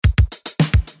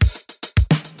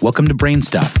Welcome to Brain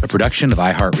Stuff, a production of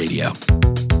iHeartRadio.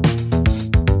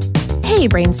 Hey,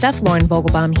 Brain Stuff, Lauren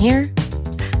Vogelbaum here.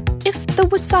 If the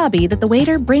wasabi that the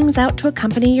waiter brings out to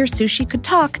accompany your sushi could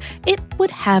talk, it would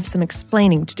have some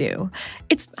explaining to do.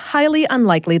 It's highly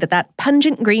unlikely that that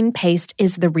pungent green paste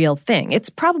is the real thing. It's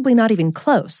probably not even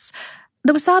close.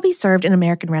 The wasabi served in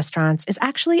American restaurants is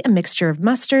actually a mixture of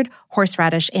mustard,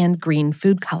 horseradish, and green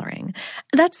food coloring.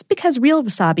 That's because real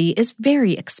wasabi is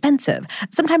very expensive,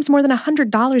 sometimes more than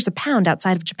 $100 a pound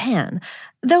outside of Japan.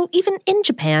 Though even in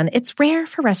Japan, it's rare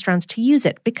for restaurants to use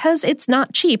it because it's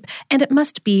not cheap and it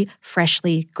must be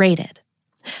freshly grated.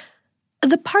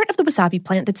 The part of the wasabi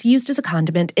plant that's used as a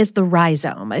condiment is the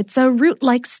rhizome. It's a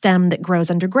root-like stem that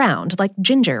grows underground, like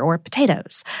ginger or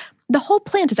potatoes. The whole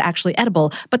plant is actually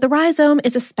edible, but the rhizome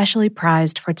is especially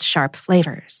prized for its sharp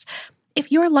flavors.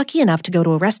 If you're lucky enough to go to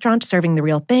a restaurant serving the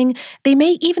real thing, they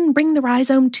may even bring the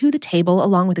rhizome to the table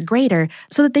along with a grater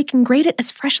so that they can grate it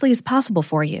as freshly as possible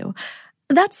for you.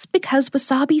 That's because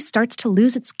wasabi starts to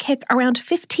lose its kick around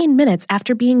 15 minutes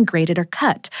after being grated or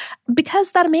cut,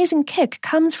 because that amazing kick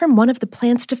comes from one of the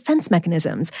plant's defense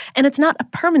mechanisms, and it's not a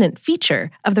permanent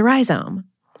feature of the rhizome.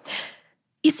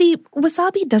 You see,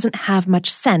 wasabi doesn't have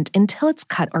much scent until it's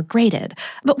cut or grated,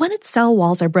 but when its cell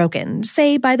walls are broken,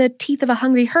 say by the teeth of a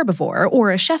hungry herbivore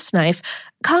or a chef's knife,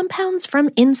 compounds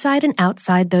from inside and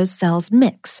outside those cells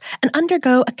mix and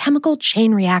undergo a chemical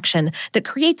chain reaction that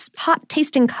creates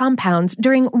hot-tasting compounds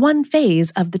during one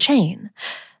phase of the chain.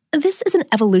 This is an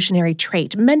evolutionary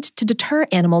trait meant to deter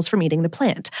animals from eating the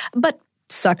plant, but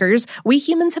suckers, we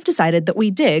humans have decided that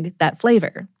we dig that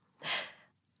flavor.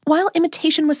 While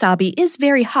imitation wasabi is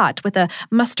very hot with a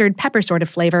mustard pepper sort of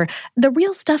flavor, the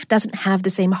real stuff doesn't have the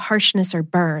same harshness or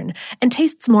burn and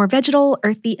tastes more vegetal,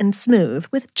 earthy, and smooth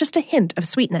with just a hint of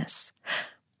sweetness.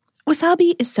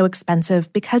 Wasabi is so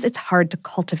expensive because it's hard to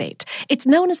cultivate. It's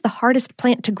known as the hardest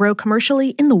plant to grow commercially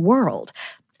in the world.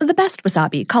 The best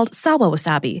wasabi, called sawa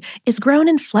wasabi, is grown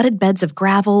in flooded beds of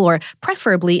gravel or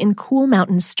preferably in cool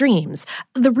mountain streams.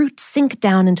 The roots sink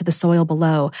down into the soil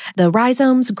below, the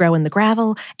rhizomes grow in the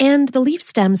gravel, and the leaf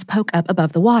stems poke up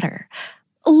above the water.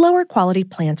 Lower quality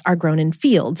plants are grown in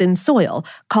fields in soil,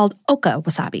 called oka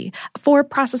wasabi, for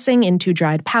processing into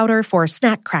dried powder for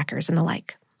snack crackers and the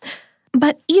like.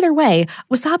 But either way,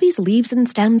 wasabi's leaves and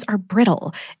stems are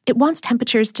brittle. It wants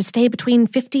temperatures to stay between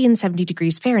 50 and 70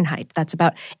 degrees Fahrenheit, that's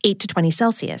about 8 to 20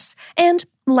 Celsius. And,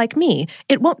 like me,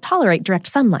 it won't tolerate direct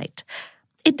sunlight.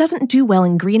 It doesn't do well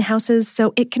in greenhouses,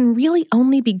 so it can really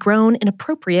only be grown in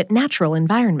appropriate natural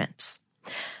environments.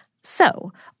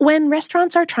 So, when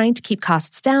restaurants are trying to keep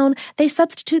costs down, they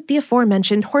substitute the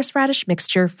aforementioned horseradish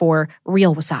mixture for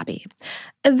real wasabi.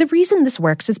 The reason this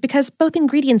works is because both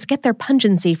ingredients get their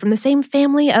pungency from the same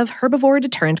family of herbivore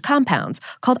deterrent compounds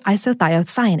called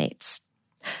isothiocyanates.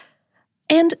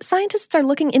 And scientists are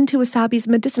looking into wasabi's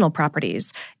medicinal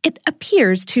properties. It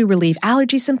appears to relieve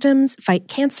allergy symptoms, fight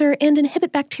cancer, and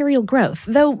inhibit bacterial growth,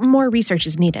 though more research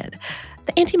is needed.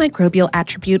 The antimicrobial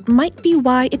attribute might be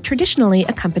why it traditionally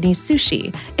accompanies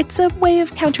sushi. It's a way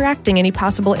of counteracting any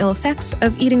possible ill effects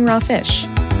of eating raw fish.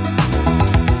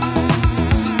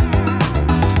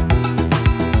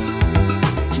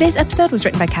 Today's episode was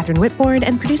written by Catherine Whitbourne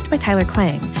and produced by Tyler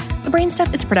Klang. The Brain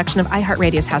Stuff is a production of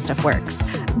iHeartRadio's How Stuff Works.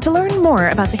 To learn more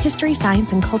about the history,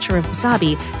 science, and culture of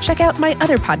wasabi, check out my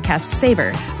other podcast,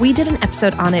 Savor. We did an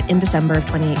episode on it in December of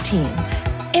 2018.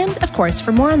 And, of course,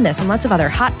 for more on this and lots of other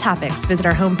hot topics, visit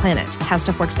our home planet,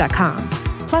 howstuffworks.com.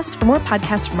 Plus, for more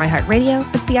podcasts from iHeartRadio,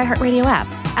 visit the iHeartRadio app,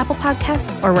 Apple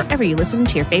Podcasts, or wherever you listen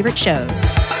to your favorite shows.